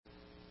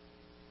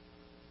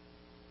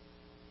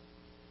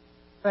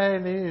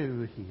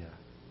Hallelujah.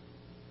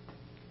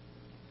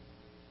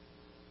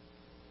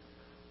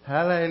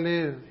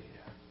 Hallelujah.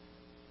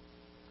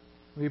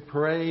 We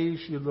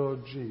praise you,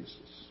 Lord Jesus.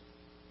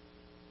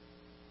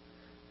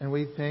 And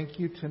we thank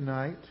you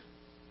tonight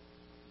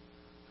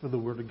for the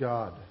Word of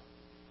God.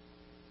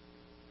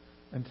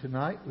 And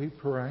tonight we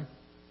pray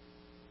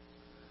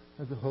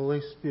that the Holy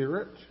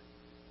Spirit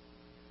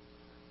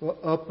will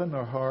open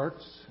our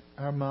hearts,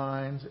 our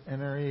minds,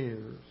 and our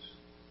ears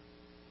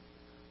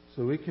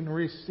so we can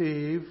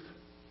receive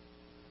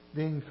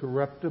the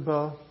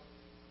incorruptible,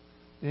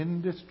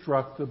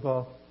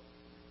 indestructible,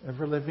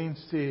 ever-living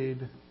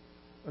seed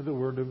of the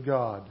Word of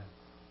God.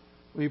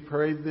 We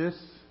pray this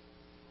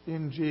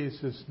in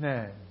Jesus'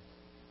 name.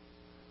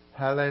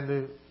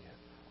 Hallelujah.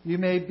 You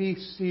may be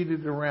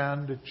seated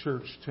around the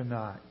church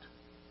tonight.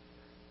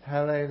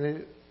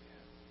 Hallelujah.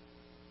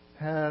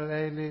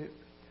 Hallelujah.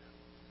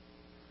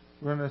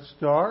 We're going to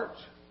start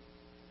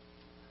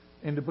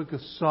in the book of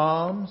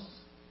Psalms,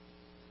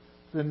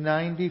 the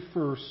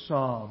 91st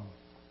Psalm.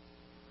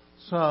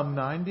 Psalm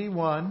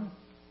 91.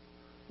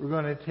 We're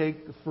going to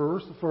take the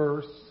first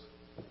verse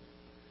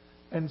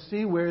and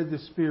see where the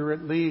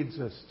Spirit leads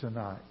us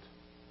tonight.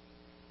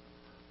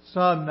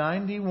 Psalm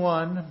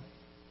 91,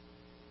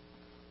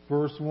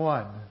 verse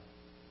 1.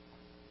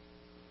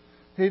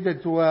 He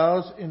that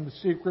dwells in the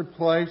secret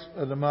place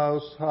of the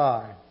Most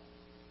High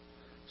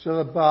shall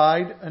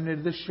abide under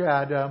the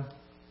shadow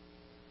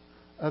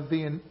of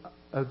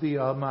the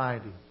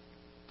Almighty.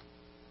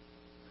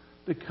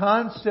 The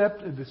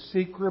concept of the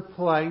secret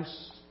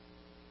place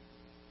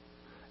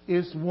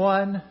is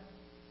one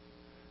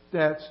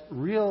that's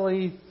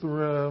really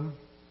through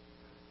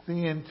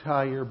the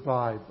entire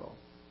Bible.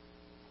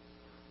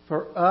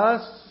 For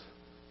us,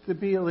 the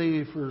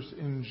believers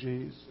in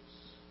Jesus,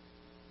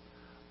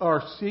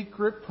 our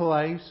secret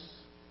place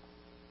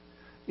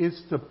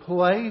is the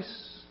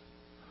place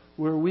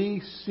where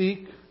we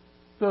seek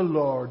the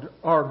Lord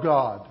our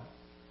God.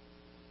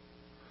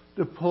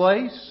 The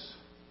place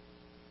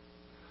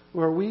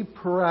where we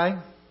pray.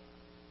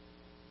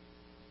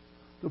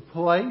 The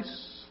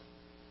place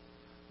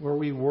where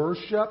we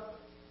worship.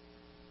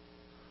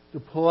 The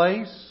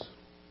place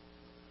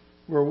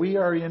where we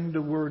are in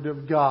the Word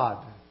of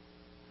God.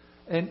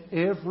 And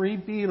every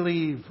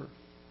believer,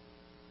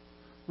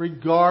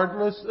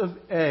 regardless of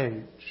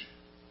age,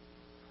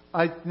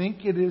 I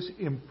think it is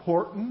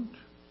important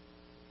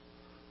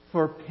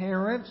for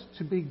parents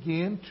to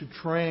begin to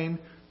train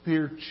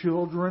their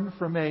children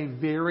from a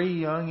very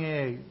young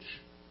age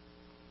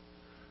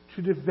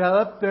to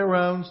develop their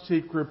own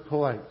secret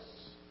place.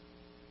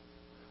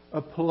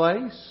 A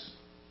place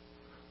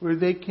where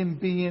they can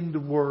be in the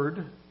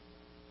Word.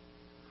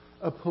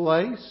 A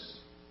place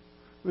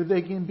where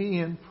they can be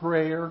in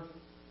prayer.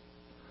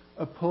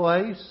 A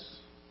place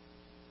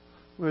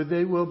where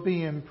they will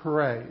be in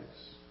praise.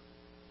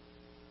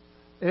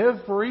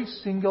 Every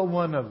single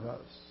one of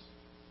us,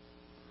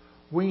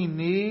 we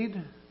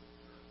need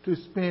to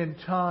spend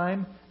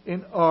time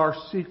in our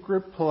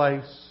secret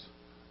place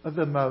of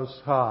the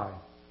Most High.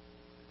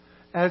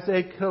 As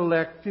a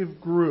collective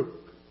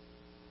group,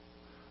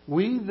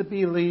 we, the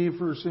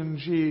believers in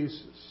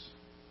Jesus,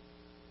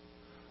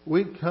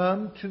 we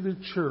come to the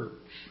church.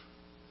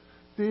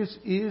 This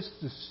is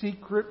the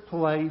secret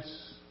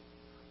place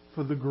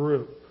for the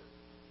group.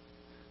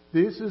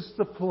 This is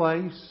the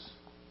place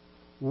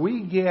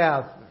we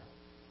gather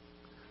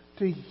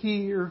to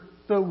hear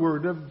the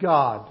Word of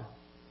God.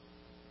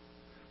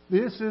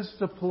 This is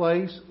the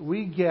place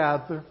we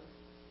gather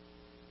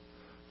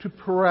to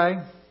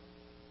pray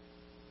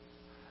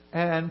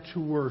and to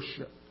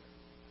worship.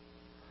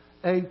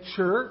 A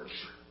church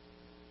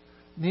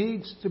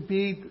needs to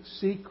be the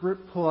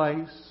secret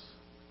place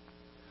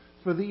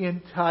for the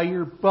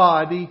entire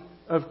body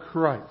of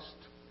Christ.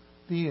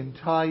 The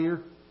entire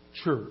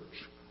church.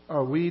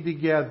 Are we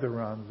together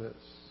on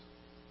this?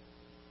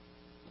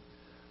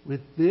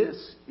 With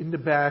this in the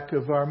back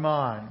of our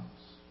minds,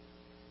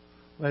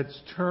 let's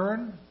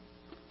turn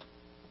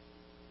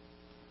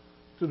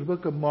to the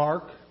book of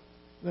Mark,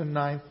 the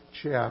 9th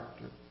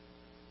chapter.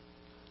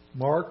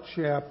 Mark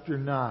chapter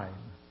 9.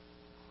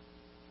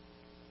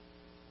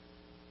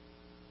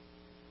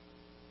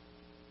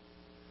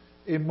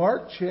 In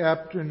Mark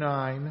chapter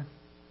 9,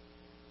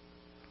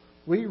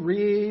 we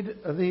read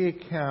the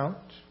account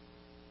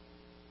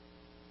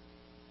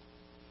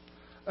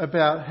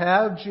about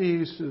how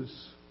Jesus,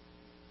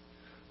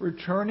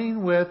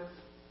 returning with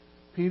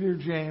Peter,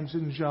 James,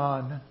 and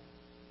John,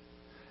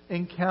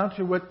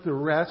 encountered what the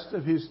rest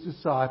of his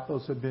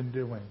disciples had been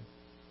doing.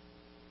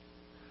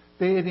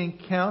 They had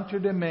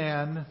encountered a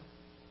man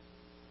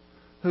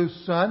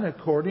whose son,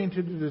 according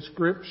to the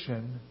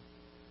description,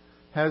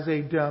 has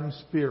a dumb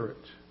spirit.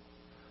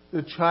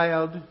 The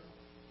child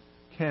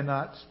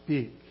cannot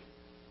speak.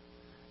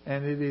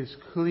 And it is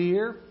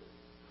clear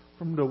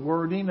from the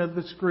wording of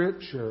the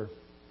Scripture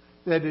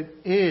that it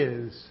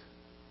is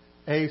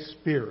a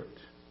spirit.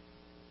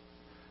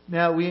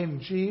 Now when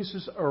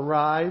Jesus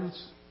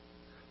arrives,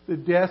 the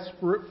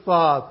desperate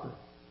father,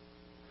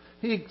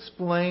 he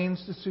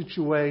explains the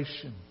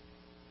situation.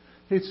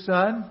 His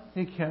son,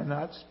 he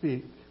cannot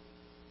speak.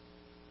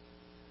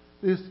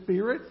 The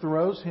Spirit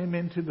throws him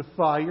into the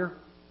fire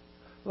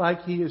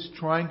like he is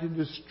trying to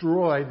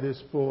destroy this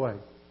boy.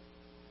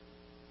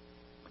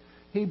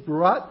 He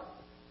brought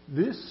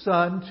this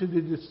son to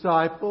the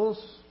disciples,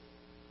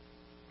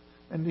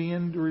 and the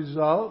end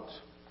result,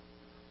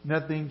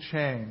 nothing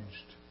changed.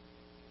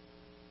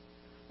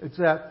 It's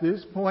at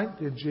this point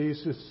that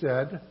Jesus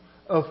said,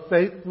 "O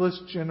faithless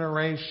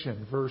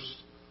generation,"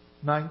 verse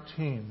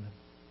 19,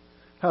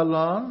 "how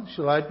long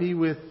shall I be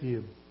with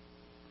you?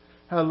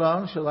 How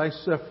long shall I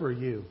suffer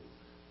you?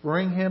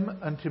 Bring him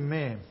unto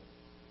me."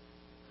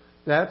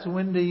 That's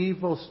when the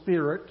evil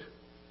spirit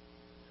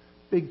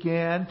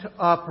began to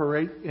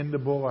operate in the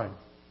boy.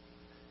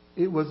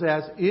 It was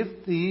as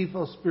if the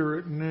evil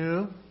spirit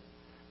knew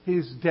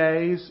his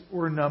days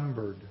were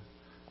numbered.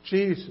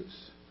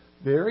 Jesus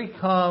very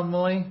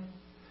calmly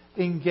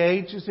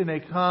engages in a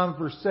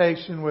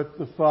conversation with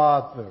the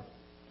Father.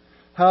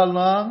 How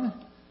long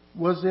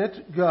was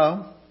it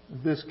ago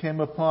this came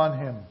upon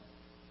him?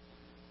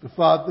 The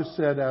Father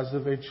said, "As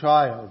of a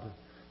child."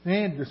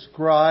 Then he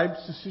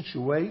describes the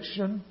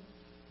situation,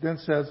 then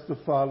says the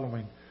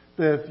following,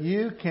 "But if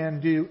you can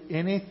do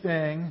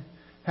anything,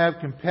 have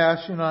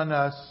compassion on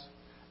us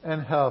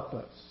and help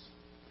us."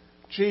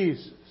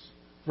 Jesus,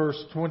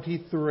 verse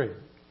 23.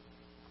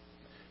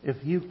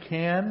 If you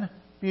can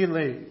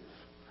believe,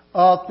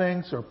 all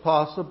things are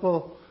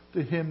possible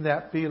to him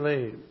that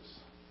believes.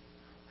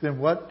 Then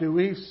what do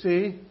we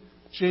see?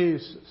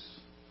 Jesus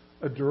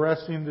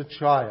addressing the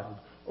child.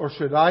 Or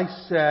should I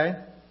say,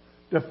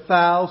 the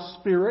foul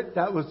spirit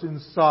that was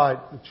inside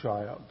the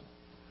child.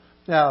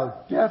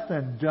 "Thou deaf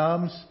and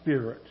dumb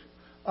spirit,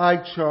 I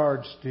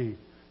charge thee,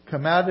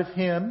 come out of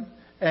him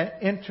and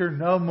enter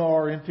no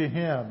more into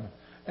him."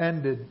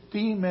 And the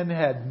demon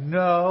had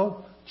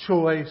no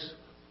choice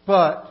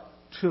but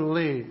to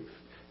leave.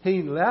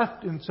 He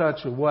left in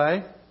such a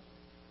way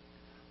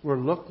where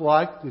it looked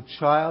like the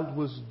child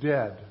was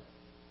dead.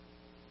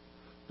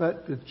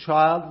 But the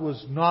child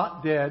was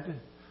not dead.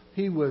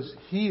 He was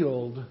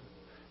healed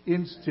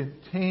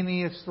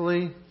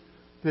instantaneously.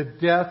 The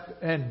deaf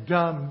and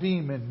dumb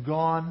demon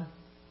gone.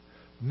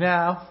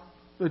 Now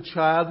the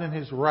child in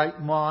his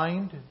right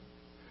mind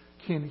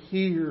can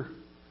hear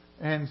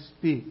and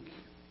speak.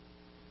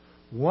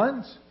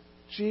 Once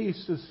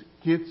Jesus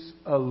gets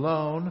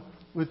alone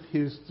with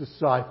his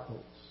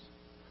disciples,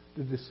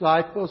 the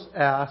disciples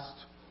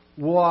asked,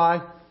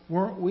 "Why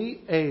weren't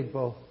we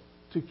able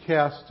to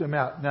cast him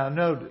out?" Now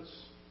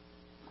notice,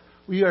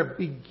 we are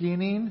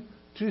beginning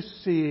to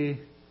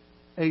see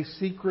a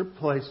secret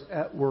place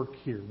at work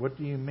here. What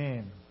do you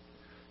mean?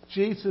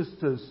 Jesus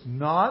does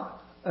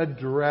not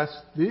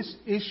address this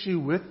issue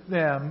with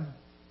them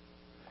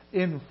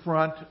in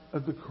front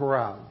of the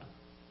crowd.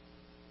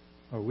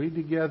 Are we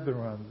together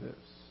on this?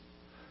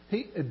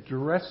 He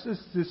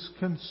addresses this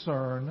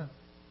concern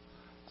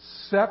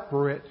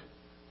separate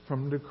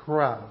from the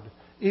crowd.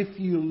 If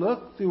you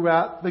look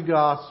throughout the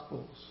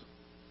Gospels,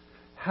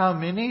 how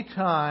many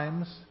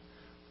times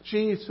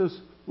Jesus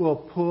will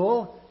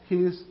pull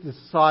his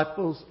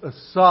disciples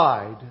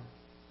aside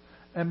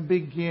and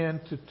begin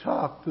to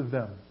talk to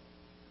them.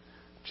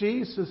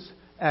 Jesus,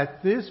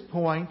 at this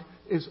point,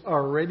 is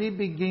already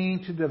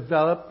beginning to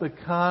develop the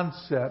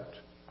concept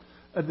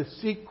of the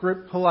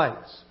secret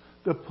place.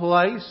 The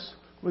place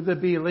where the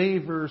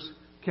believers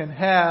can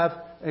have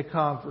a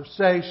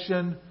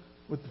conversation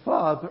with the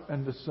Father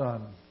and the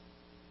Son.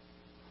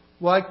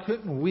 Why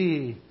couldn't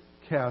we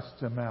cast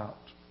them out?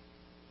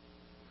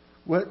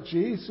 What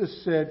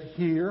Jesus said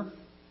here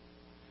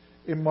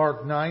in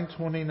Mark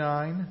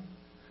 9:29,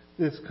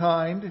 "This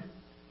kind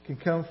can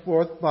come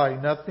forth by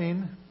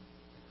nothing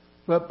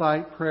but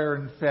by prayer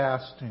and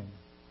fasting."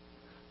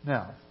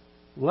 Now,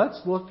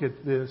 let's look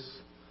at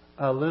this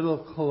a little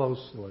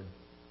closely.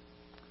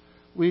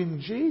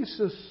 When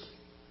Jesus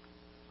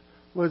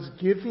was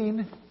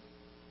giving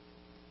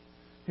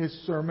his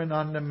Sermon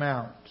on the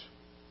Mount,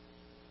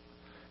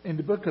 in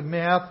the book of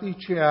Matthew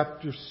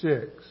chapter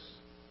 6,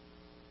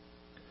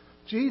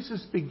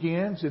 Jesus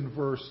begins in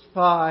verse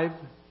 5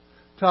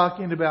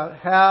 talking about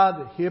how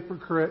the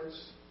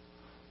hypocrites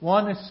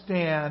want to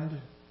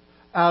stand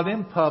out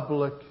in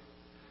public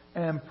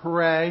and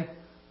pray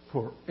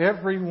for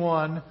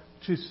everyone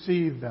to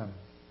see them.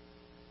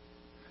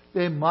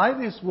 They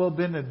might as well have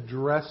been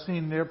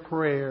addressing their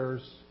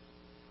prayers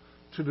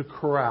to the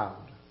crowd.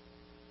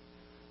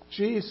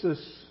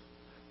 Jesus,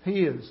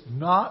 he is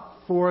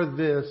not for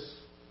this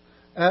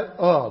at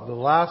all. The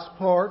last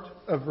part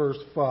of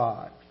verse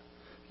 5.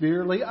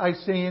 "Verily I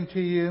say unto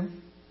you,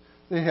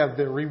 they have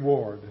their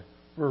reward."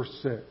 Verse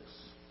 6.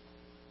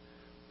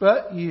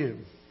 "But you,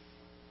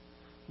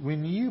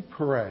 when you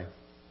pray,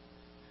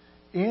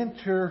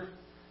 enter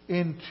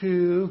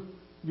into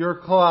your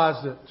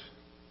closet,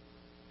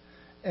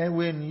 and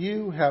when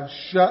you have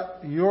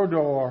shut your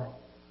door,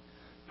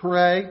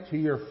 pray to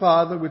your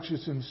Father which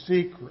is in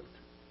secret.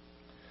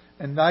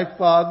 And thy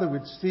Father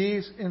which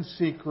sees in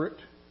secret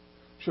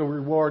shall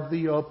reward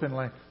thee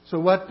openly." So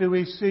what do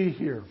we see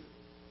here?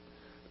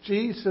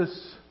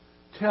 Jesus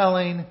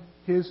telling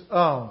His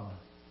own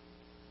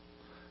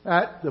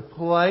that the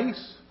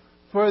place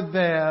for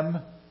them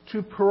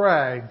to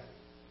pray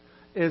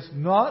is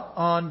not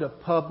on the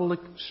public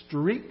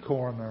street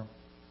corner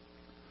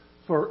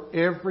for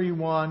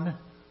everyone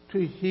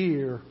to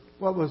hear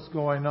what was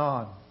going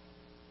on.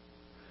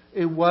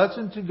 It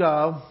wasn't to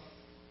go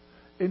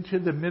into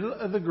the middle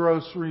of the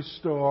grocery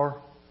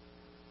store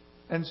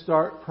and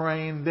start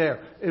praying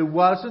there. It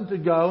wasn't to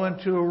go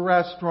into a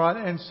restaurant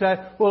and say,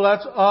 well,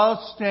 let's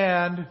all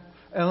stand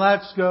and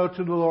let's go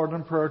to the Lord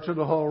in prayer to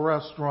the whole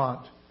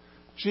restaurant.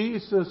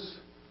 Jesus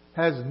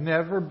has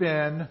never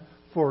been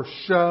for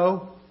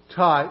show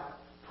type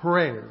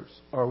prayers.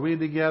 Are we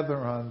together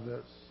on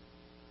this?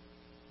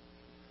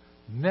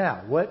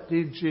 Now, what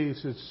did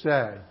Jesus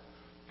say?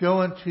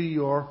 Go into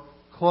your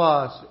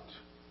closet.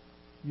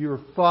 Your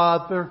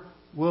Father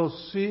will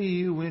see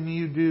you when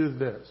you do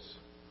this.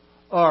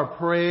 Our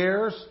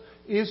prayers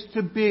is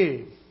to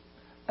be,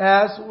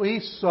 as we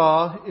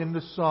saw in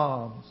the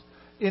Psalms,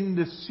 in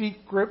the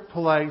secret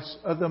place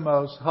of the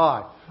Most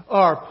High.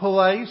 Our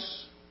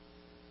place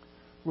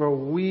where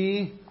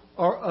we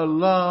are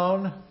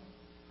alone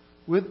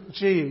with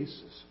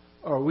Jesus.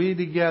 Are we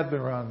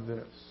together on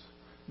this?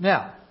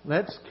 Now,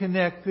 let's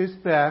connect this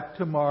back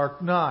to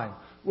Mark 9.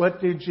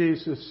 What did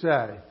Jesus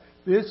say?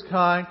 This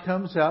kind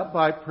comes out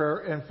by prayer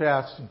and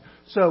fasting.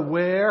 So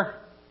where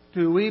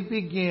do we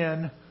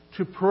begin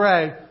to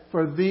pray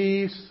for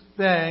these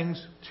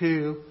things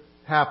to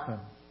happen?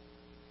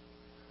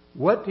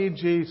 What did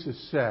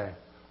Jesus say?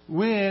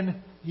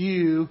 When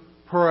you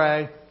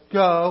pray,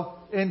 go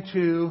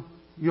into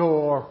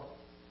your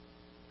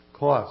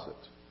closet.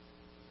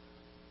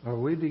 Are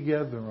we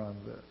together on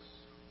this?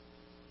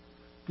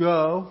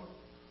 Go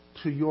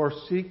to your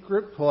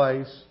secret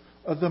place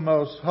of the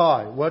Most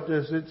High. What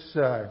does it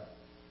say?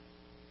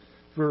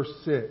 Verse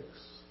 6.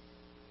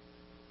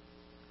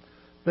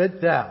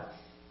 But thou,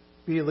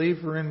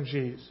 believer in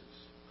Jesus,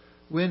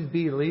 when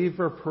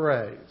believer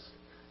prays,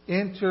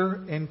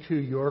 enter into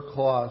your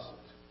closet.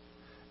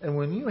 And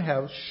when you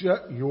have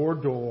shut your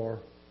door,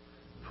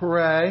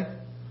 pray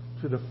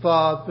to the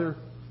Father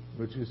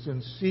which is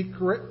in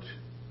secret,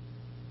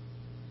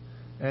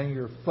 and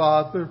your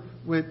Father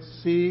which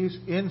sees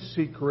in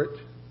secret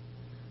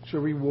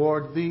shall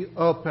reward thee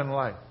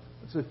openly.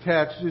 Let's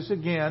attach this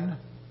again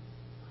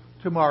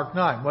to Mark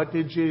 9. What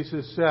did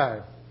Jesus say?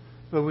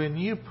 But when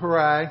you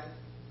pray,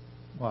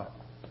 what?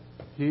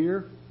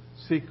 Here,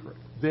 secret.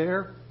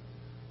 There,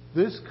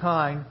 this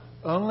kind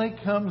only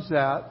comes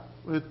out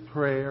with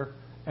prayer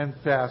and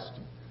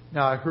fasting.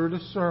 Now, I heard a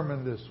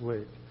sermon this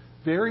week.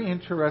 Very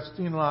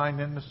interesting line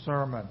in the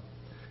sermon.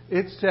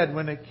 It said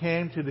when it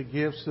came to the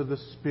gifts of the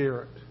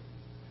Spirit,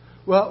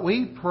 what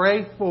we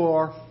pray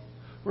for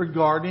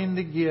regarding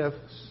the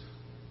gifts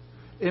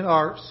in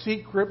our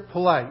secret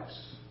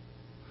place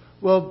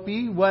will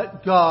be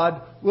what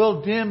God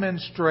will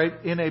demonstrate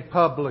in a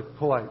public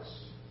place.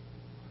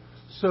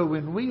 So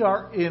when we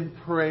are in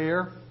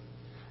prayer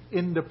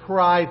in the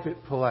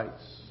private place,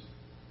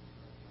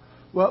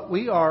 what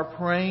we are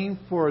praying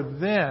for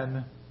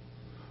then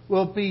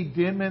will be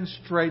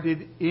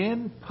demonstrated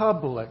in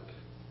public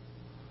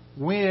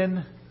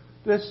when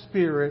the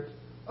Spirit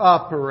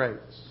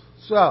operates.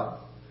 So,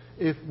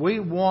 if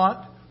we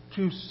want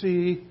to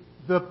see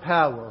the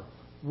power,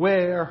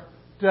 where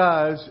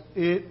does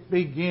it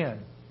begin?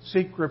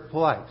 Secret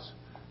place.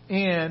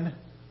 In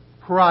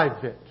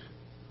private.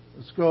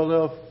 Let's go a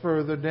little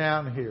further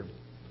down here.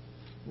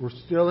 We're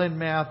still in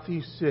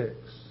Matthew 6.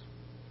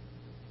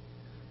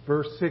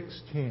 Verse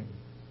 16.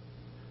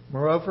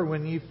 Moreover,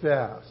 when ye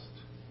fast,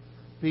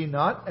 be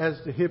not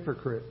as the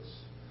hypocrites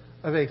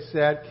of a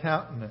sad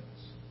countenance,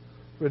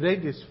 for they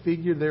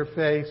disfigure their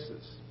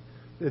faces,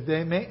 that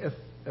they may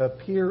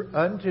appear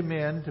unto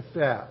men to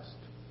fast.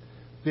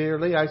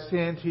 Verily I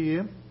say unto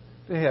you,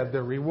 they have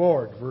their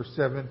reward. Verse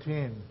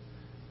 17.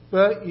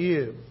 But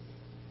you,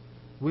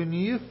 when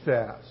you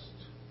fast,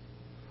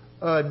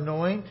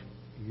 anoint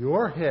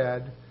your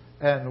head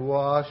and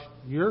wash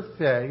your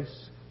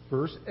face.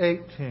 Verse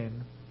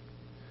 18.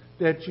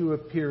 That you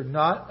appear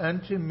not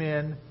unto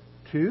men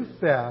to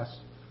fast,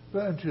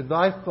 but unto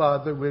thy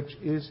Father which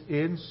is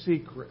in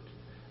secret.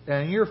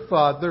 And your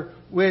Father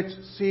which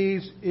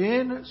sees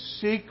in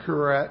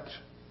secret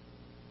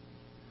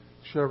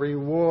shall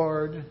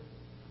reward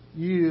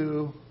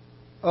you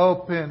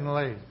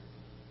openly.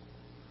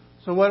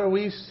 So what are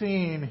we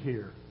seeing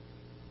here?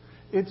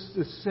 It's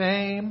the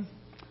same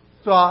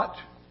thought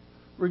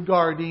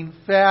regarding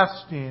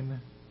fasting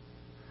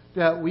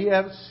that we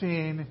have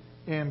seen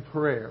in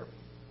prayer.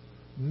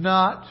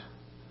 Not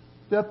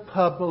the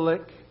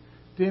public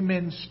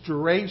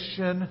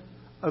demonstration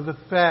of a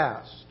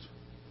fast.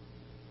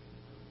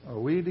 Are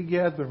we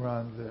together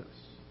on this?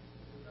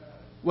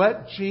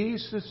 What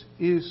Jesus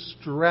is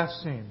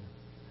stressing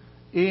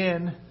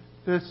in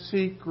the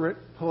secret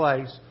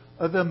place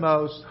of the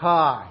Most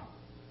High.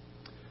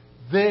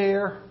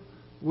 There,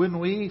 when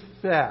we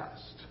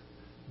fast,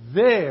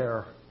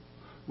 there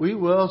we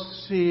will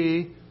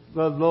see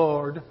the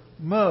Lord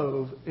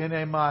move in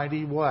a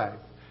mighty way.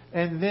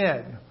 And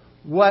then,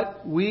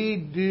 what we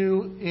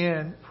do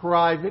in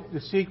private,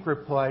 the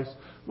secret place,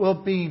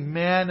 will be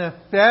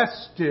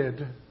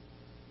manifested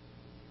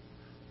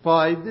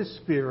by the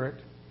Spirit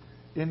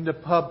in the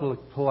public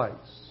place.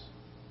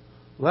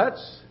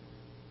 Let's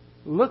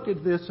look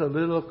at this a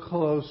little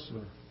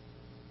closer.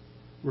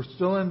 We're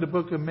still in the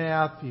book of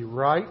Matthew,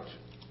 right?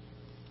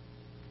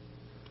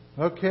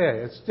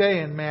 Okay, let's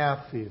stay in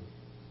Matthew,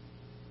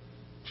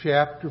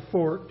 chapter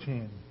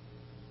 14.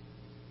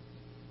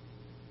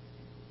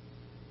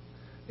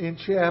 In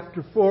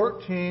chapter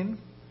 14,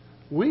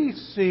 we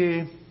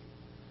see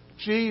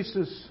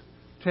Jesus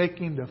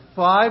taking the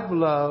 5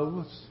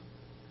 loaves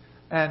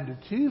and the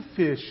 2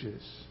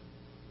 fishes,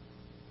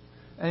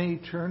 and He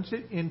turns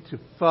it into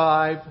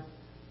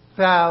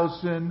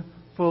 5,000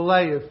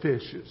 fillet of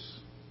fishes.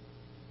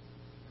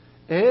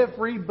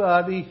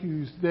 Everybody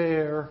who's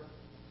there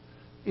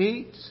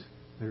eats,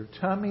 their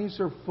tummies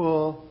are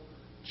full.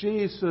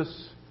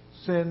 Jesus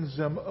sends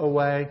them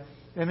away,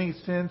 and He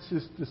sends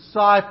His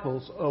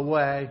disciples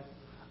away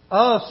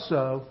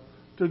also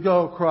to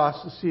go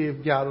across the Sea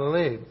of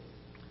Galilee.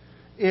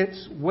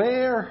 It's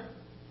where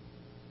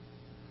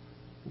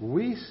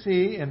we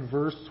see in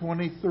verse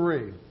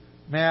 23,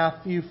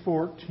 Matthew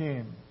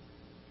 14.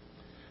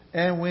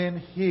 And when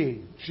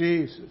He,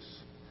 Jesus,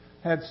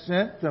 had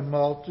sent the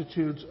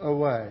multitudes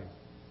away,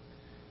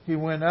 He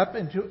went up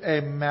into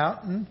a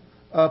mountain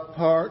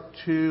apart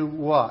to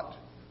what?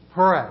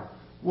 Pray.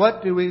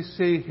 What do we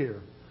see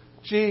here?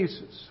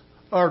 Jesus,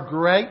 our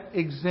great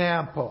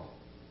example.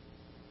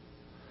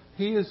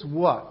 He is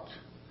what?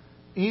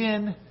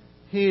 In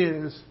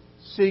His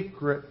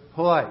secret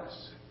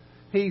place.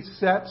 He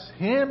sets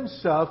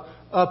Himself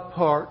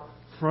apart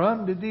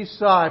from the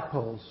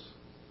disciples.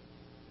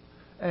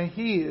 And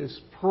He is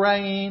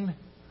praying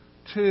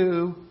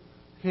to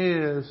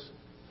His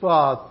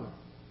Father.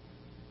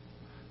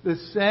 The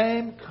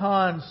same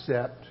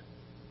concept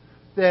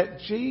that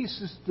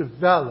Jesus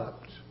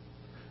developed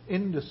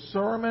in the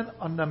Sermon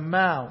on the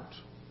Mount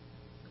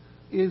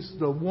is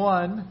the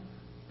one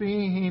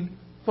being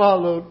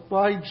followed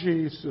by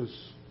Jesus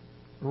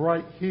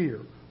right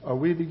here. Are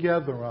we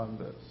together on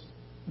this?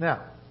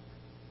 Now,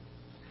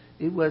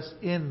 it was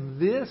in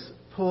this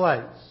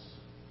place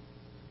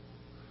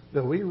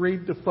that we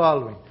read the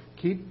following.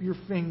 Keep your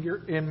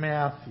finger in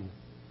Matthew.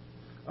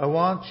 I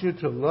want you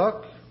to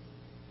look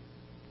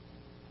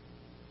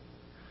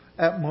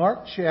at Mark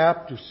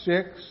chapter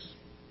 6.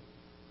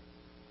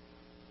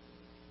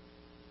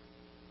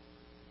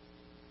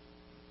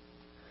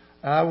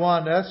 I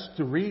want us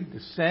to read the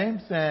same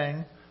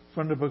thing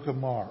from the book of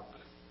Mark.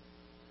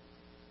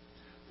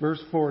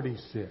 Verse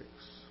 46.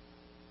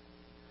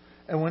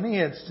 And when He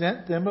had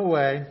sent them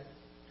away,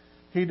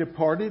 He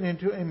departed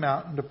into a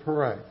mountain to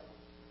pray.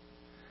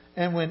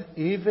 And when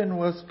even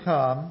was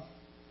come,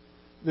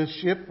 the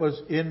ship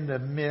was in the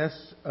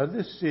midst of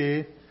the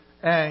sea,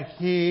 and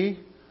He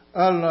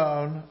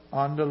alone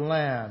on the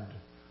land.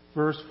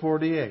 Verse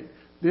 48.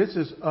 This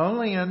is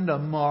only in the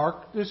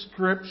Mark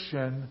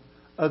description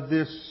of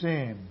this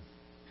scene.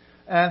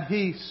 And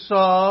He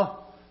saw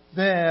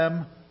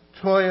them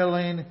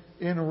toiling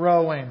in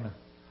rowing.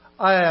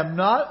 I am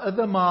not of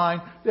the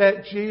mind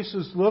that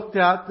Jesus looked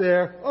out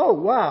there, oh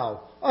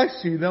wow, I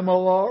see them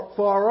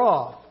far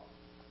off.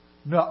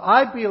 No,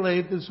 I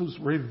believe this was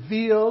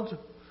revealed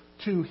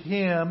to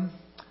Him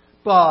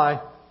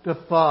by the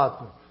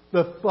Father.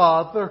 The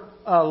Father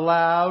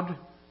allowed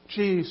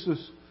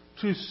Jesus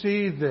to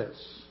see this.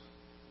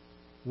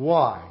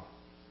 Why?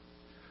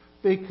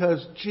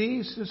 Because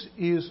Jesus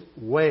is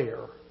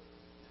where?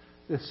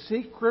 The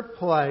secret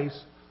place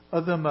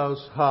of the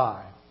Most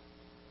High.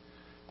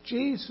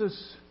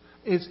 Jesus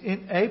is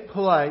in a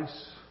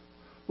place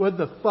where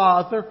the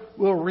Father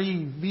will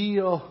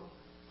reveal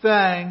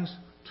things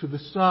to the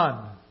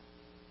Son.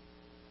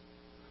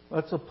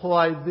 Let's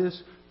apply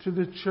this to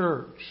the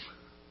church.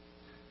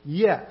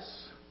 Yes,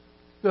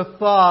 the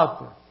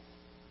Father,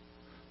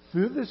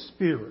 through the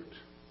Spirit,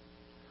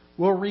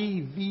 will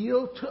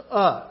reveal to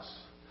us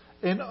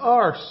in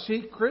our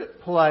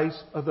secret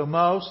place of the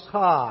Most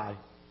High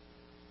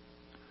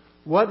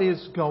what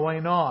is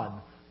going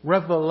on.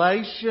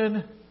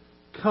 Revelation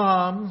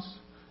comes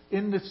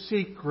in the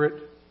secret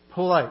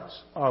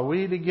place. Are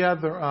we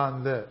together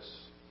on this?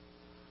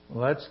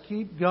 Let's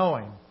keep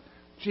going.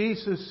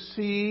 Jesus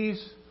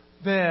sees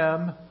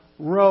them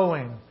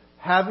rowing,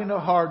 having a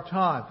hard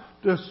time.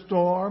 The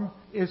storm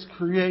is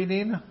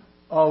creating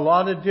a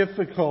lot of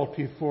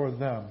difficulty for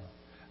them.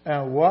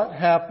 And what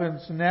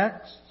happens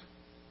next?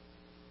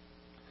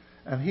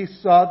 And He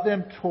saw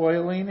them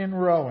toiling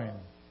and rowing,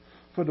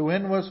 for the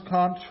wind was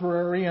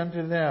contrary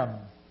unto them.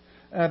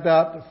 And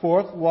about the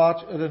 4th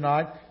watch of the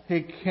night,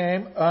 He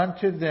came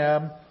unto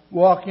them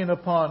walking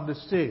upon the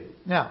sea.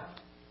 Now,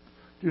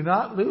 do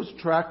not lose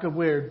track of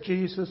where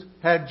Jesus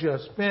had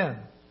just been.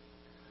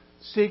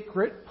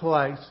 Secret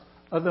place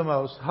of the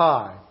Most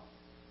High.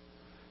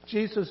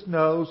 Jesus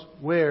knows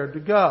where to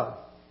go.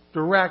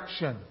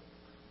 Direction.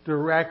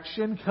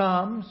 Direction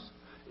comes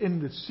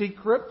in the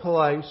secret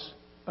place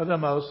of the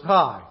Most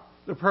High,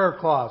 the prayer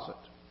closet.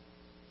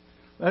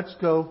 Let's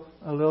go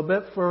a little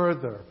bit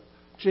further.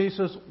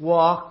 Jesus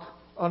walked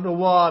on the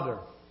water.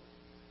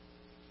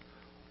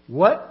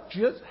 What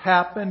just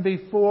happened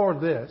before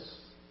this?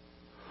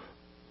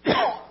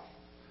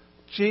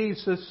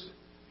 Jesus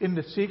in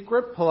the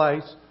secret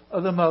place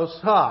of the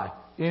Most High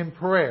in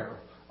prayer.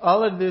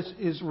 All of this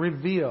is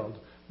revealed.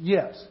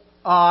 Yes,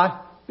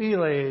 I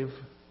believe,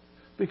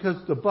 because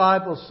the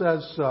Bible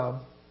says so,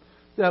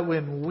 that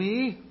when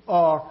we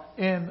are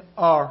in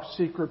our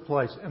secret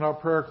place, in our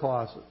prayer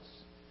closets,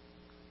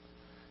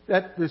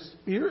 that the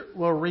Spirit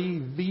will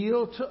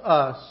reveal to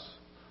us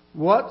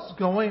what's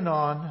going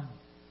on.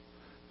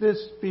 The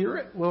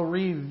Spirit will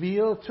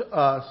reveal to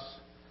us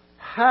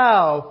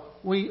how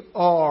we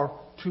are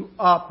to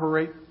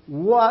operate,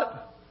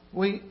 what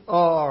we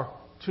are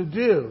to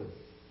do.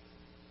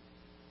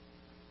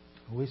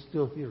 Are we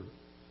still here?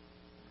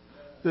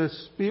 The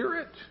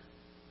Spirit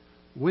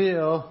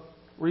will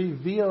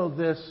reveal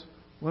this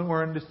when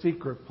we're in the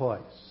secret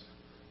place.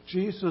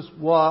 Jesus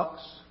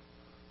walks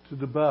to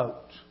the boat.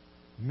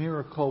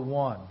 Miracle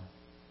 1.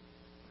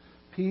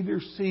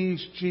 Peter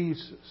sees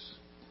Jesus.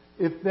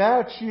 If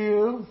that's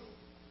you,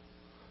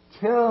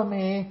 tell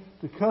me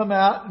to come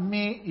out and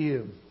meet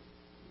you.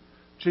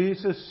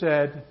 Jesus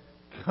said,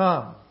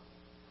 come.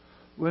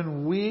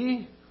 When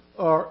we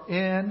are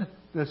in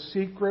the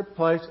secret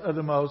place of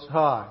the Most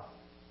High,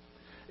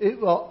 it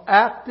will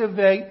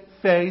activate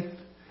faith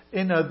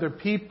in other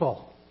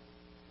people.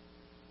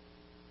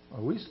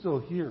 Are we still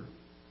here?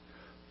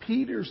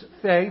 Peter's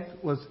faith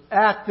was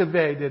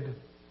activated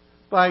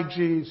by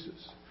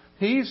Jesus.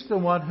 He's the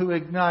one who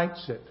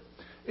ignites it.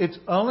 It's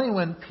only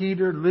when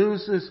Peter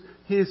loses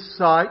his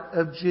sight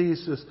of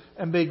Jesus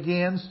and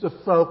begins to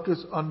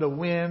focus on the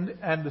wind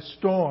and the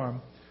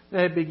storm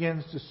that he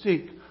begins to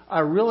seek.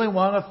 I really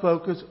want to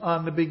focus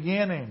on the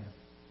beginning.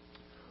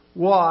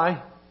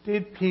 Why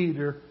did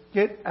Peter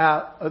get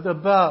out of the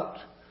boat?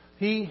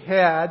 He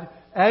had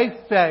a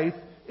faith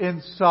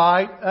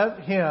inside of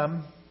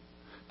him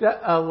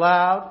that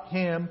allowed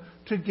him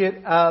to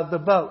get out of the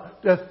boat.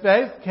 The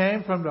faith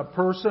came from the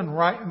person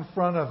right in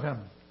front of him.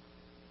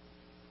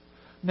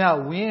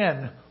 Now,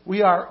 when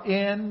we are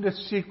in the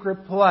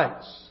secret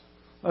place,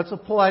 let's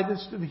apply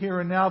this to the here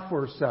and now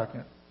for a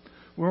second.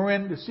 We're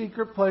in the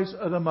secret place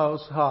of the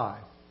Most High.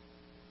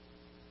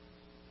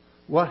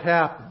 What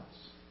happens?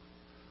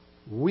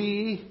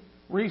 We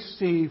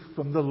receive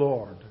from the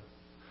Lord.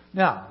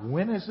 Now,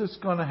 when is this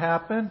going to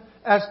happen?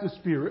 As the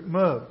Spirit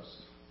moves.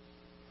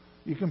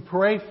 You can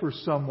pray for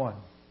someone.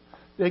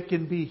 They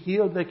can be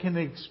healed. They can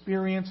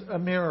experience a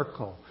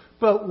miracle.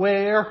 But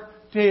where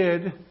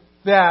did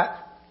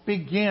that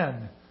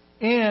begin?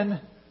 In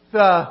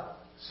the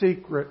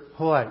secret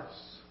place.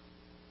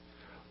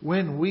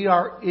 When we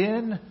are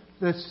in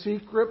the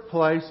secret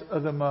place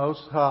of the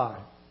Most High,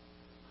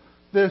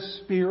 the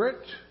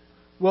Spirit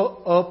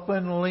will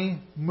openly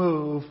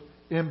move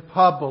in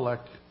public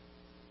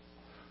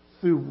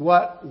through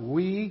what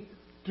we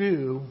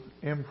do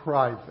in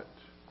private.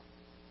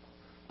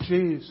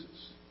 Jesus,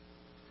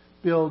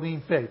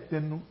 building faith.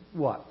 Then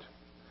what?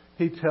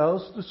 He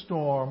tells the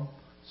storm,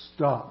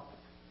 stop.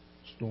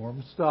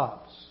 Storm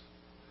stops.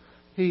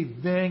 He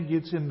then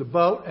gets in the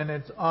boat and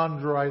it's on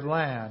dry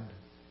land.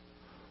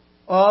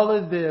 All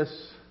of this,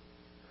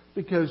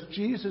 because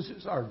Jesus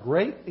is our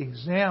great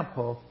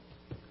example,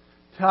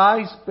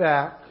 ties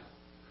back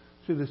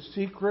to the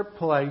secret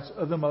place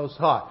of the Most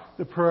High,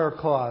 the prayer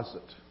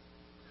closet.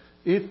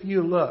 If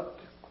you look,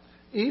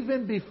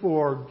 even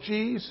before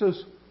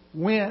Jesus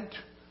went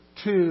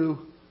to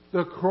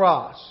the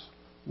cross,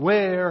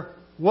 where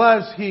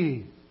was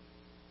He?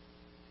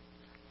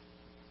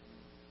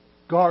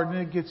 Garden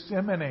of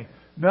Gethsemane.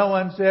 No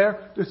one's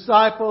there.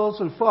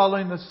 Disciples are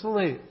falling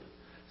asleep.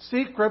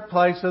 Secret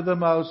place of the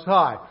Most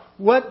High.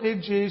 What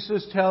did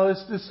Jesus tell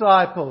His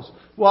disciples?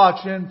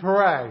 Watch and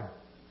pray.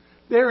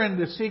 They're in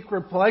the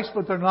secret place,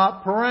 but they're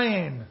not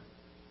praying.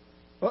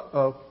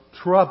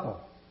 Trouble.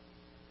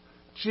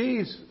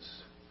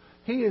 Jesus,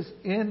 He is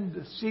in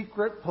the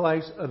secret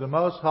place of the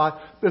Most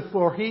High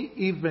before He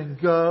even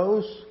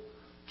goes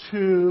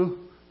to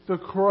the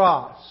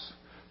cross.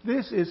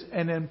 This is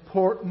an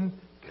important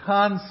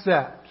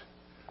concept.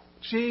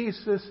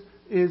 Jesus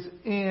is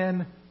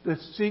in the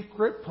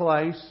secret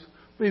place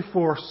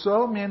before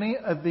so many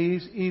of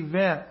these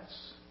events.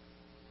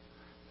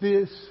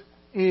 This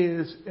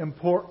is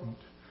important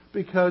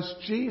because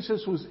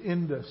Jesus was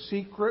in the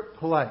secret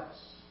place.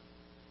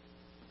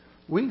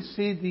 We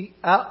see the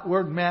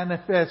outward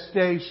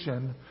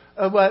manifestation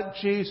of what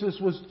Jesus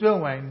was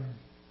doing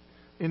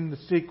in the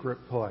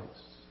secret place.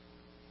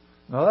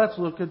 Now let's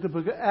look at the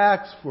book of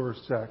Acts for a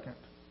second.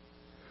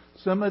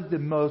 Some of the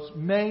most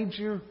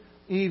major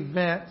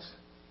events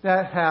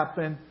that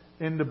happen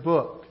in the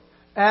book.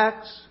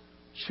 Acts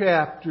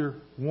chapter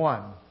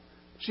 1.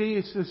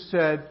 Jesus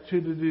said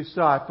to the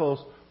disciples,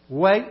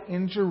 wait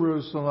in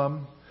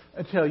Jerusalem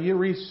until you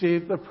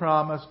receive the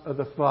promise of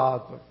the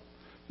Father.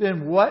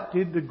 Then what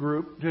did the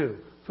group do?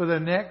 For the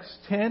next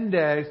 10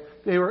 days,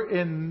 they were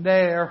in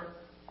their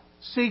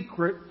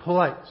secret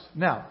place.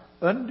 Now,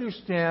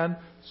 understand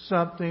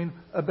something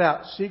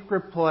about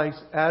secret place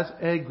as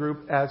a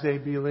group, as a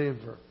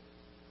believer.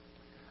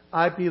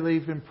 I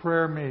believe in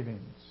prayer meetings,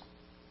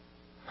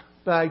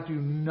 but I do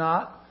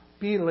not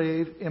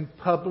believe in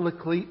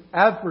publicly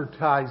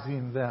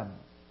advertising them.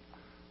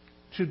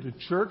 To the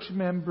church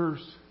members,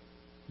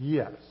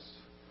 yes.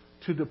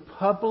 To the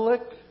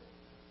public,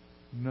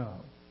 no.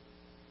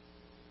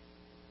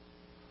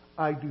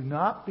 I do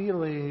not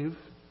believe,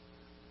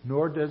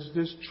 nor does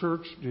this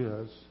church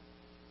do,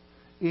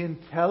 in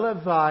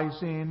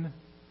televising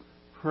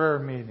prayer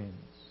meetings.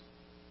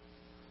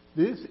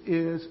 This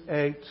is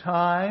a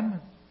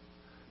time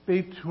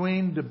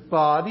between the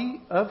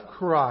body of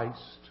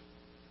Christ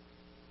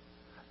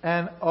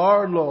and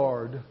our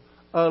Lord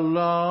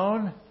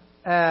alone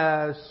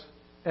as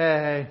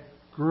a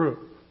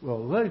group.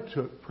 Well, they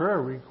took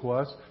prayer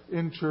requests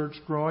in church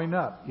growing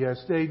up.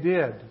 Yes, they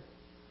did.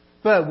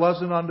 But it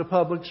wasn't on the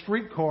public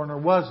street corner,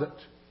 was it?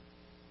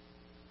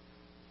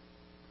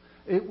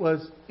 It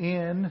was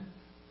in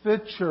the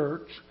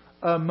church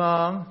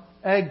among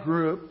a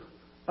group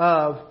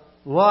of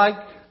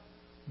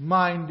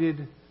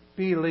like-minded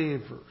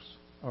believers.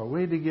 Are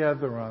we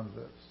together on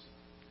this?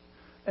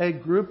 A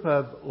group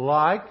of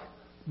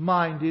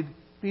like-minded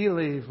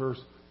believers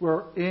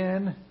were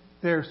in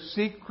their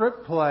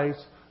secret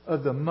place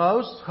of the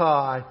Most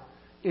High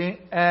in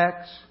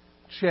Acts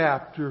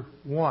chapter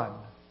 1.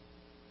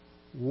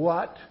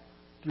 What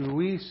do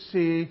we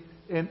see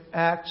in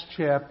Acts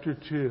chapter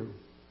 2?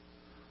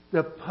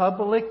 The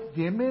public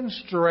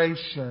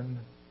demonstration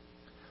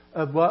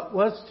of what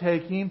was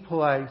taking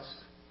place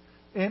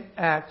in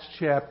Acts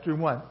chapter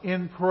 1,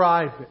 in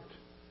private.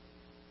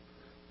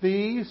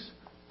 These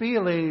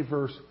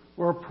believers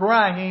were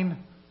praying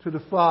to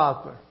the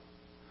Father.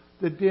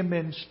 The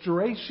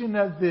demonstration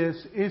of this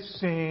is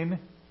seen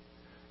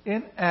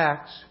in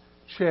Acts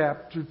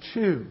chapter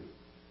 2.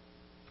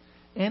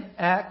 In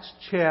Acts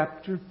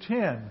chapter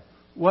 10,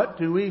 what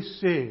do we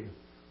see?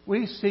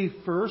 We see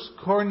first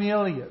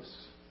Cornelius.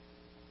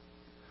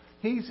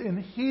 He's in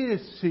his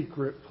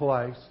secret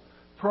place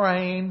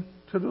praying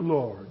to the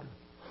Lord.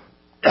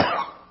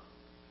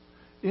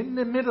 In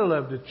the middle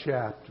of the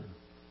chapter,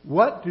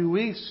 what do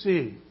we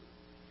see?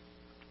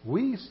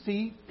 We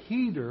see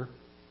Peter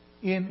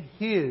in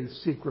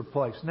his secret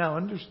place. Now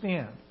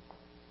understand,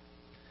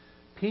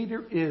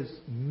 Peter is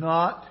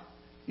not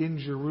in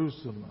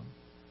Jerusalem.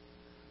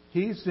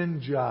 He's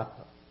in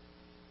Joppa.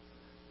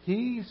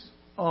 He's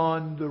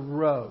on the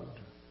road.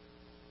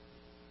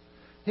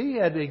 He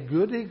had a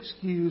good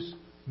excuse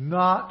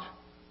not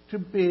to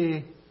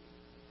be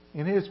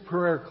in his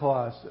prayer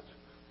closet.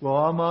 Well,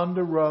 I'm on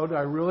the road.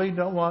 I really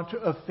don't want to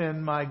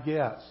offend my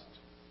guest.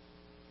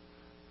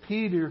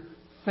 Peter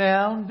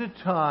found the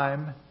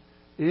time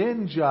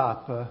in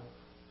Joppa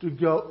to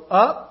go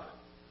up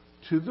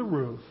to the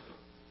roof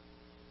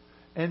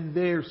and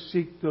there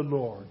seek the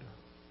Lord.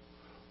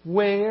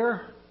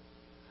 Where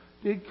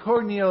did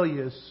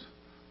Cornelius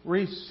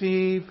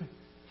receive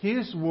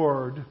his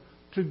word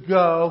to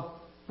go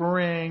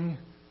bring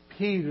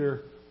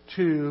Peter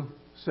to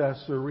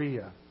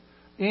Caesarea?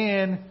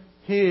 In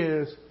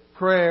his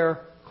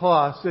prayer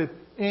closet,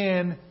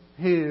 in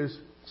his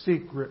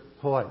secret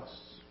place.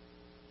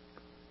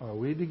 Are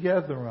we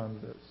together on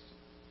this?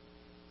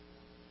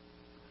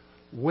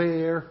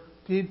 Where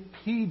did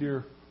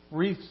Peter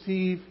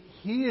receive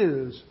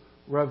his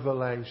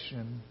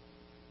revelation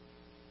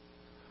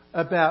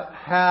about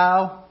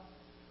how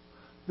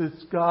the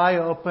sky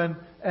opened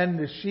and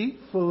the sheet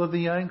full of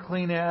the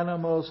unclean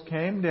animals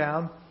came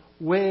down?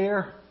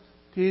 Where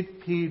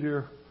did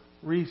Peter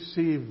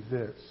receive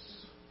this?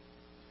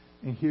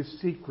 In his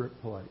secret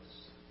place.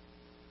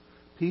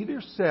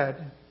 Peter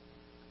said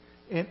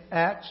in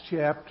Acts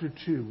chapter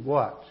 2,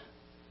 what?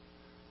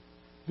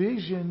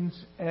 Visions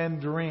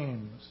and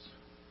dreams.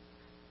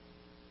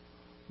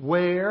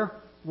 Where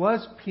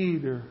was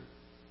Peter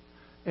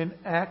in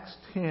Acts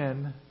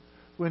 10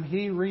 when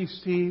he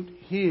received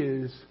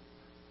his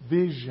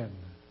vision?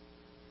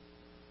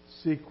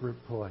 Secret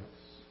place.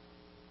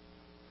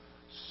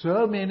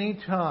 So many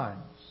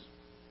times,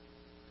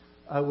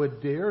 I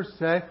would dare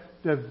say,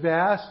 the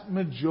vast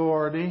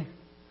majority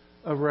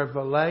of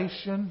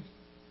revelation,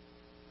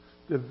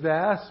 the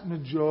vast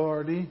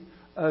majority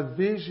of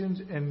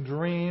visions and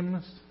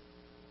dreams,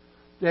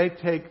 they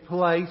take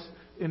place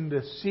in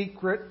the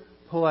secret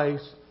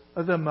place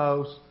of the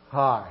Most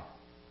High.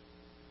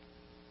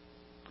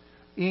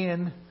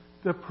 In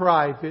the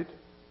private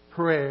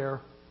prayer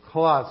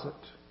closet.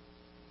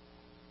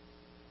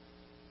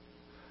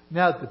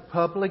 Now, the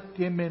public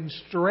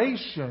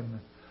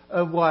demonstration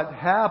of what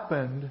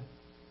happened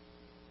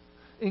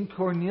in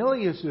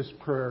Cornelius'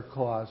 prayer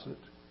closet,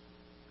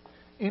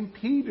 in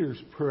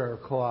Peter's prayer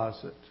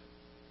closet,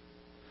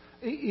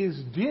 it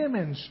is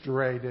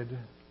demonstrated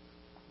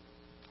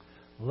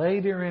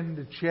later in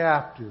the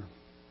chapter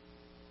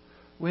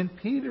when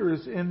Peter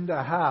is in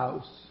the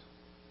house.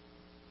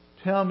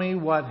 Tell me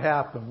what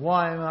happened.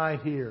 Why am I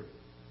here?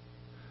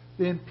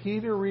 Then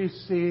Peter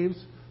receives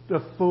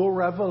the full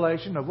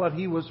revelation of what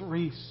he was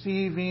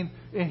receiving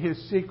in his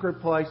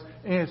secret place,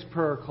 in his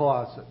prayer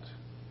closet.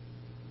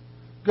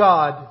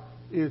 God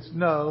is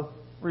no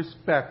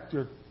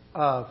respecter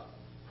of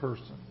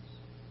persons.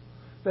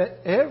 That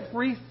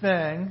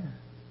everything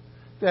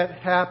that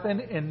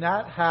happened in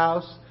that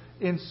house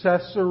in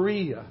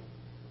Caesarea,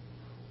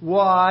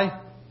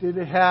 why did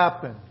it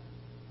happen?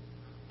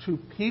 To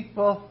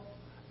people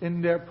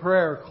in their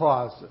prayer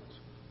closet.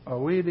 Are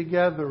we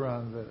together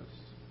on this?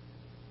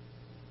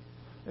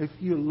 If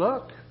you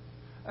look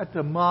at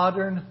the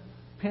modern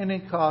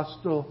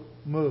Pentecostal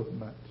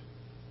movement,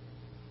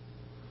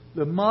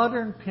 the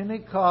modern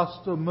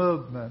Pentecostal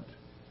movement,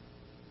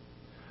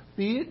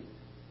 be it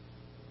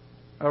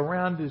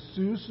around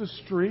Azusa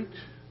Street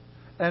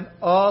and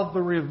all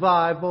the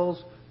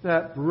revivals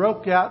that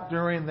broke out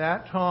during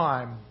that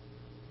time,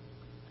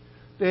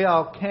 they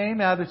all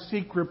came out of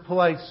secret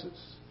places.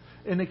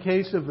 In the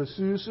case of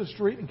Azusa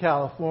Street in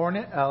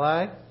California,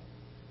 LA,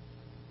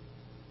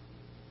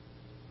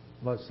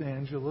 Los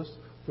Angeles,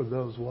 for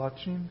those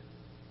watching,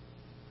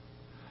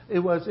 it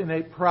was in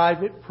a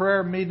private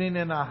prayer meeting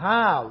in a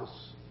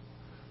house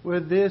where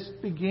this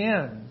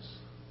begins.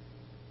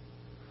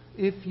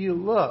 If you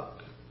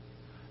look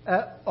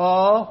at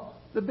all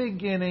the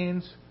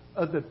beginnings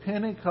of the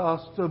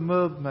Pentecostal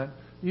movement,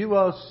 you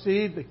will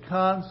see the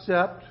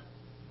concept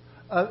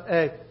of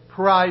a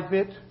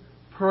private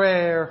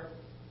prayer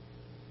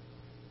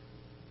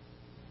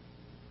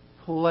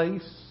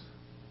place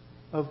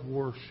of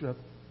worship,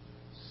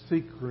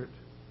 secret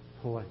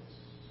place.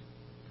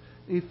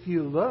 If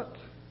you look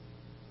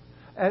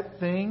at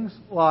things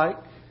like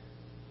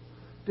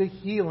the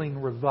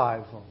healing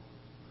revival,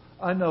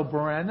 I know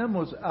Branham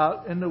was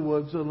out in the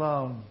woods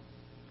alone.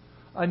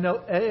 I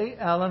know A.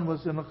 Allen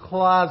was in a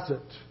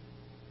closet.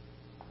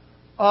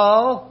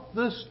 All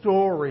the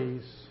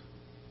stories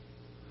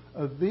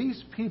of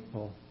these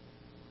people,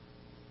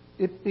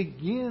 it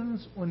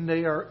begins when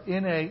they are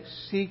in a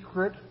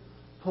secret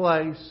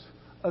place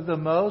of the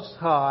Most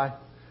High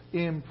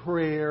in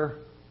prayer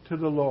to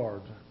the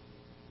Lord.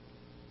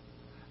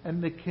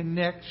 And the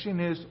connection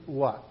is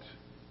what?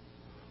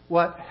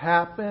 What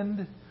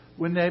happened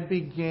when they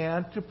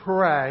began to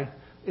pray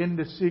in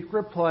the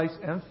secret place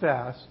and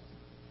fast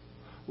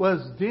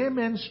was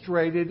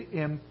demonstrated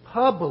in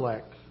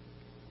public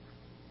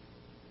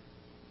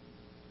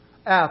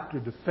after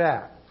the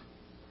fact.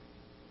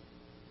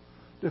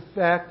 The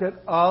fact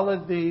that all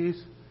of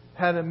these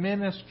had a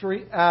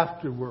ministry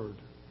afterward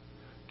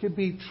could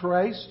be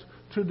traced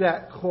to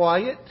that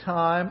quiet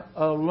time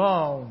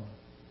alone.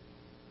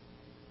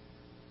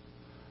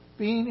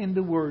 Being in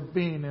the Word,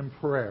 being in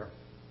prayer.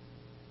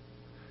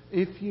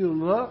 If you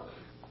look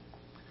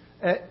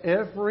at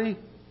every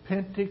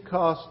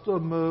Pentecostal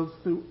move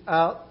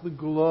throughout the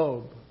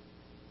globe,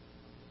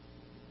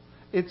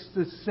 it's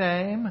the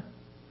same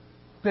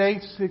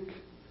basic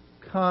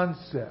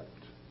concept.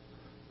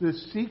 The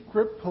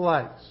secret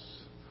place,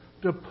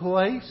 the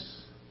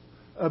place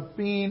of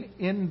being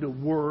in the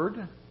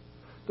Word,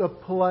 the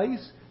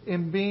place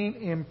in being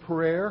in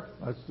prayer,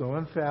 that's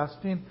doing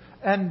fasting,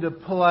 and the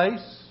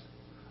place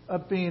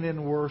of being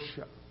in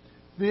worship.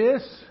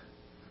 This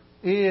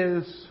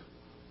is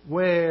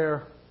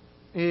where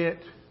it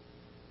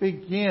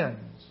begins.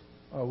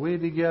 Are we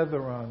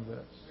together on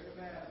this?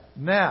 Amen.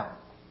 Now,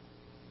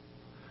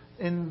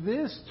 in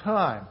this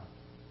time,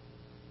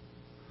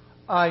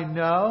 I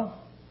know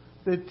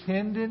the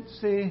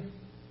tendency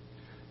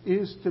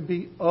is to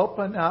be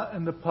open out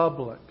in the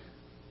public.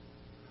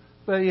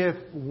 But if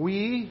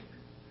we,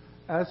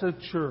 as a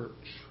church,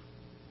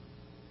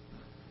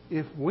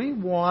 if we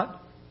want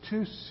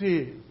to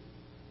see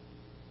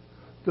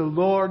the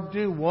Lord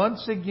do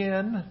once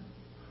again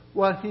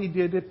what He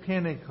did at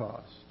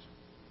Pentecost,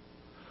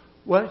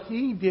 what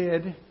He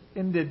did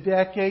in the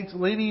decades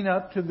leading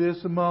up to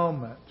this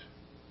moment,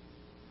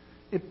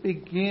 it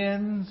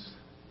begins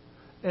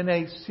in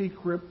a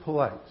secret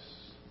place.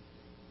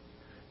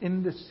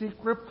 In the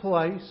secret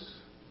place,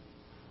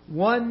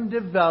 one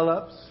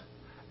develops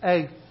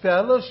a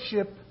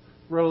fellowship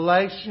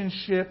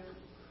relationship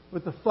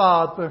with the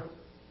Father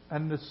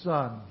and the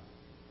Son.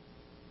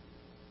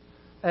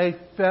 A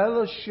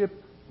fellowship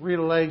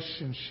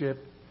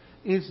relationship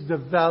is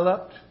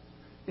developed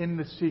in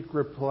the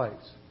secret place.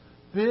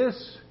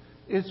 This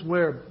is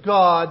where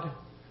God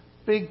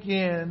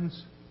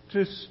begins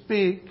to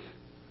speak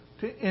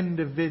to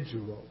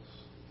individuals.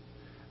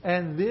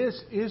 And this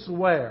is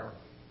where,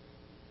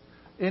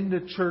 in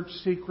the church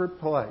secret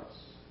place,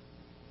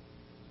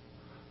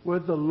 where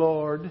the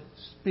Lord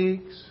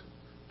speaks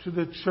to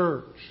the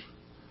church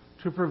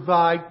to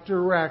provide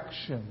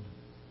direction,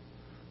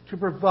 to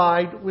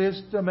provide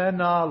wisdom and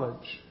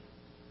knowledge,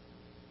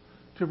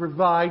 to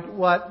provide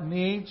what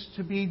needs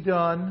to be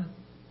done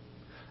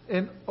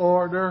in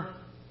order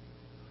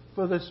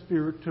for the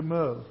Spirit to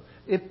move.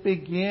 It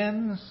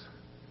begins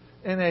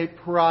in a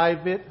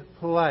private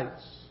place.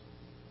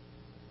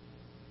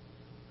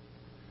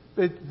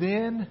 But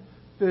then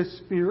the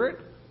Spirit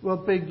will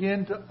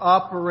begin to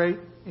operate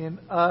in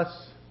us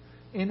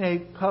in a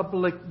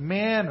public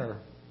manner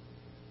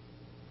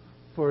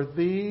for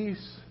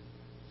these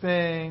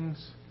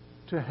things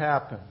to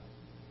happen.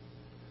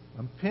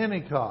 On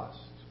Pentecost,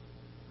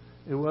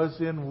 It was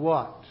in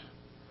what?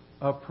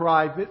 A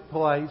private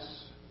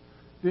place.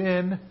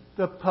 Then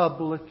the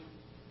public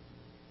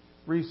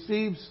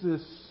receives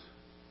this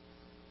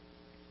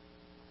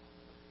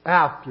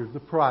after the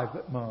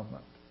private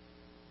moment.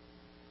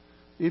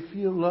 If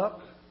you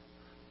look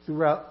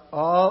throughout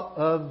all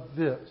of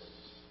this,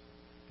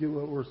 get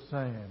what we're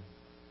saying.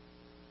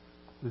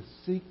 The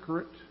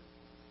secret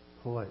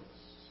place.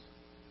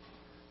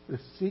 The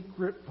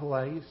secret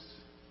place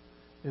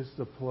is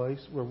the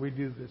place where we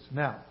do this.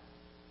 Now,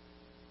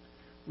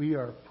 we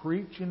are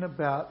preaching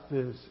about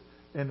this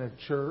in a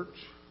church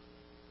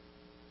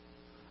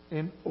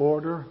in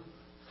order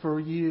for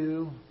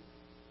you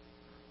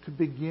to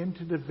begin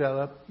to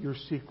develop your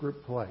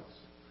secret place.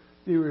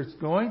 There is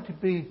going to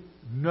be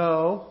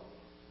no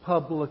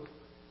public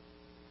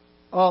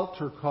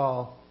altar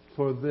call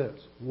for this.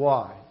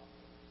 Why?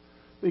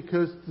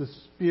 Because the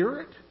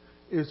Spirit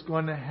is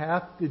going to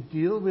have to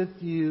deal with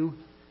you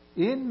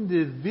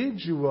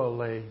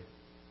individually.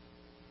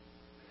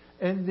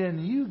 And then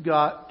you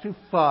got to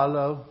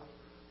follow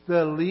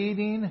the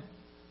leading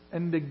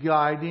and the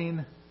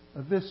guiding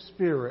of the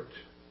Spirit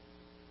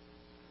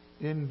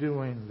in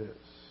doing this.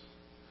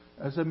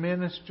 As a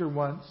minister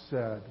once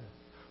said,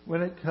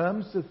 when it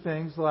comes to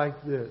things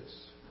like this,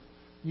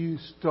 you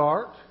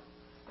start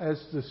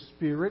as the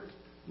Spirit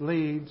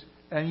leads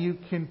and you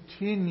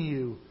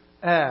continue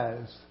as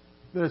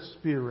the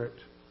Spirit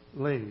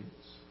leads.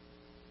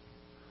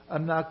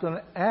 I'm not going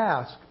to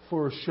ask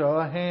for a show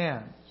of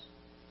hands.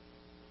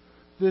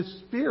 The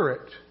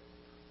Spirit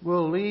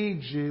will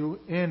lead you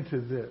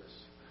into this.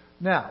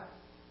 Now,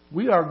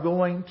 we are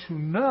going to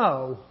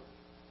know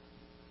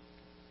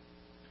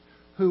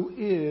who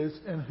is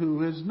and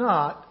who is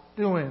not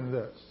doing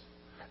this.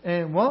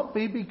 And it won't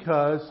be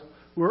because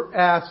we're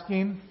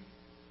asking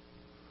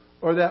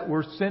or that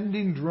we're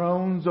sending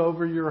drones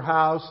over your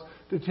house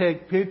to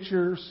take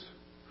pictures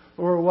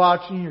or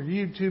watching your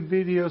YouTube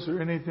videos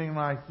or anything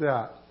like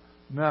that.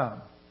 No.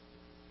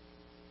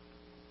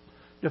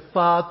 The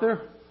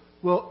Father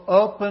will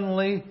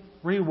openly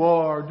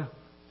reward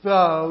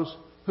those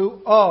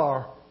who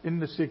are in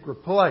the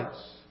secret place.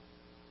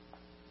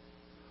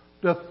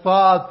 The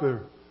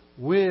Father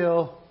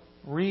will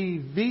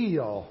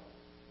reveal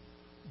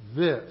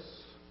this.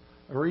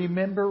 I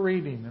remember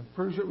reading, I'm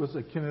pretty sure it was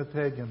a Kenneth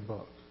Hagin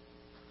book,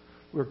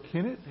 where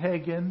Kenneth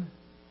Hagin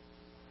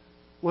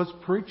was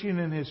preaching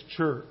in his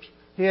church.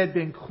 He had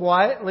been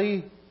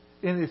quietly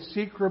in his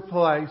secret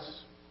place.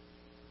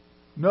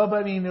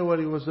 Nobody knew what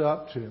he was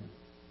up to.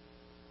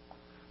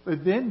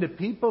 But then the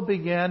people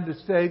began to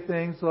say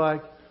things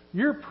like,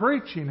 your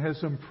preaching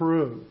has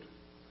improved.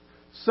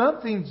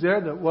 Something's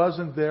there that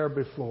wasn't there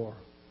before.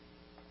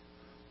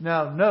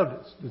 Now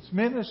notice, this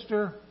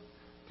minister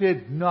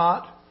did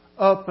not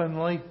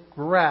openly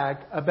brag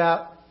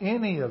about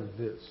any of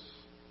this.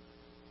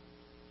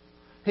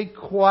 He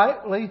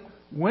quietly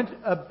went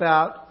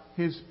about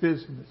his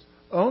business.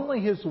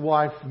 Only his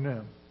wife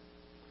knew.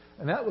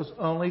 And that was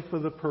only for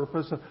the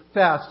purpose of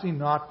fasting,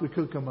 not to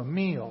cook him a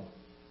meal.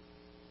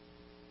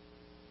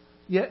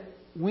 Yet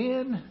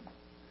when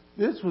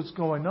this was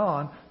going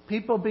on,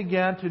 people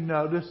began to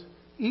notice,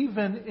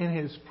 even in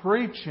his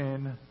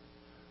preaching,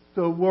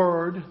 the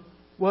Word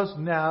was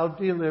now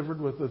delivered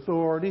with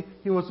authority.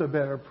 He was a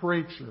better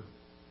preacher.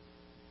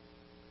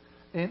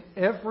 In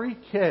every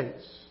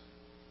case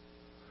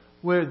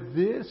where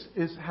this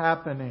is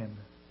happening,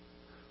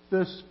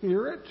 the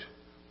Spirit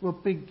will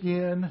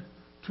begin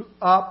to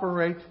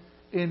operate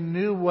in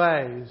new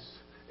ways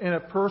in a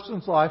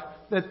person's life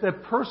that the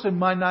person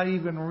might not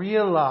even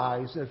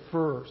realize at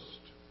first.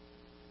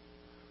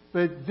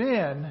 But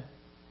then,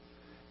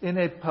 in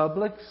a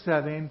public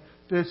setting,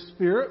 the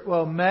Spirit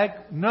will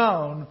make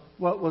known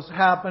what was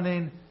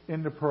happening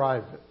in the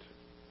private.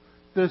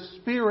 The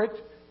Spirit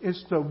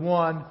is the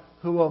one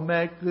who will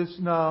make this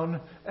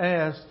known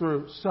as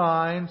through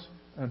signs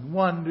and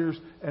wonders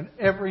and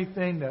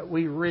everything that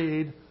we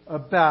read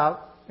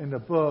about in the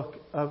book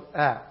of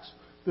Acts.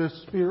 The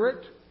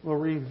Spirit will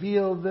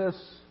reveal this,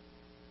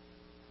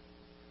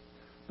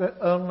 but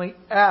only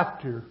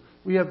after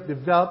we have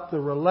developed the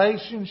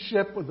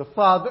relationship with the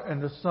Father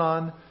and the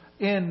Son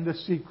in the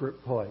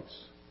secret place.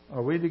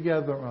 Are we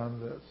together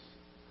on this?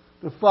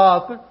 The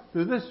Father,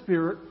 through the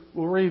Spirit,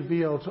 will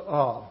reveal to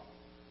all.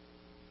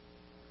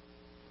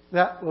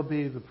 That will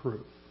be the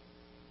proof.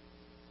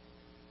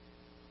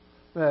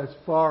 But as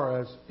far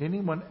as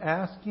anyone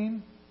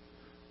asking,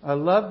 I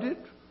loved it.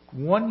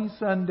 One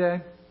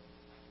Sunday,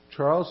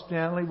 Charles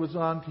Stanley was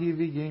on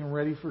TV getting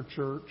ready for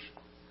church.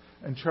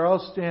 And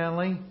Charles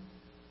Stanley,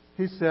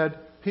 he said,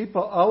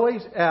 people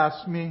always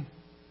ask me,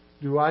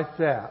 do I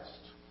fast?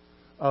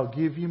 I'll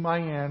give you my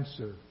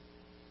answer.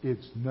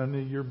 It's none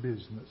of your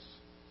business.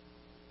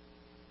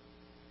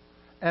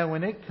 And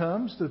when it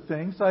comes to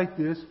things like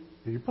this,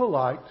 be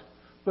polite,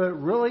 but it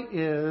really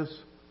is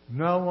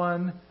no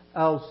one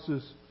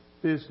else's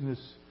business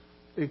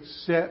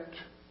except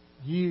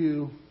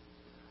you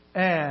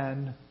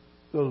and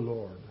the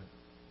Lord.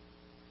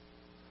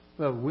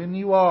 But when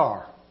you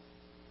are,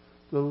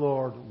 the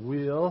Lord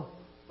will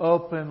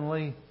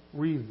openly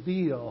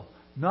reveal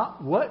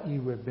not what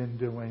you have been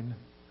doing,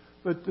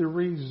 but the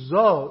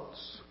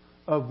results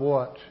of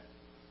what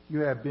you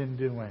have been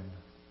doing.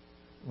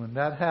 When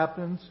that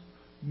happens,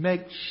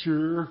 make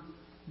sure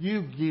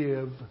you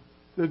give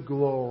the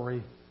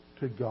glory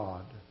to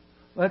God.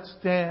 Let's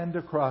stand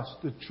across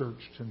the church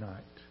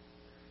tonight.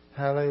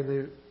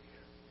 Hallelujah.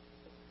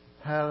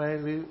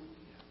 Hallelujah.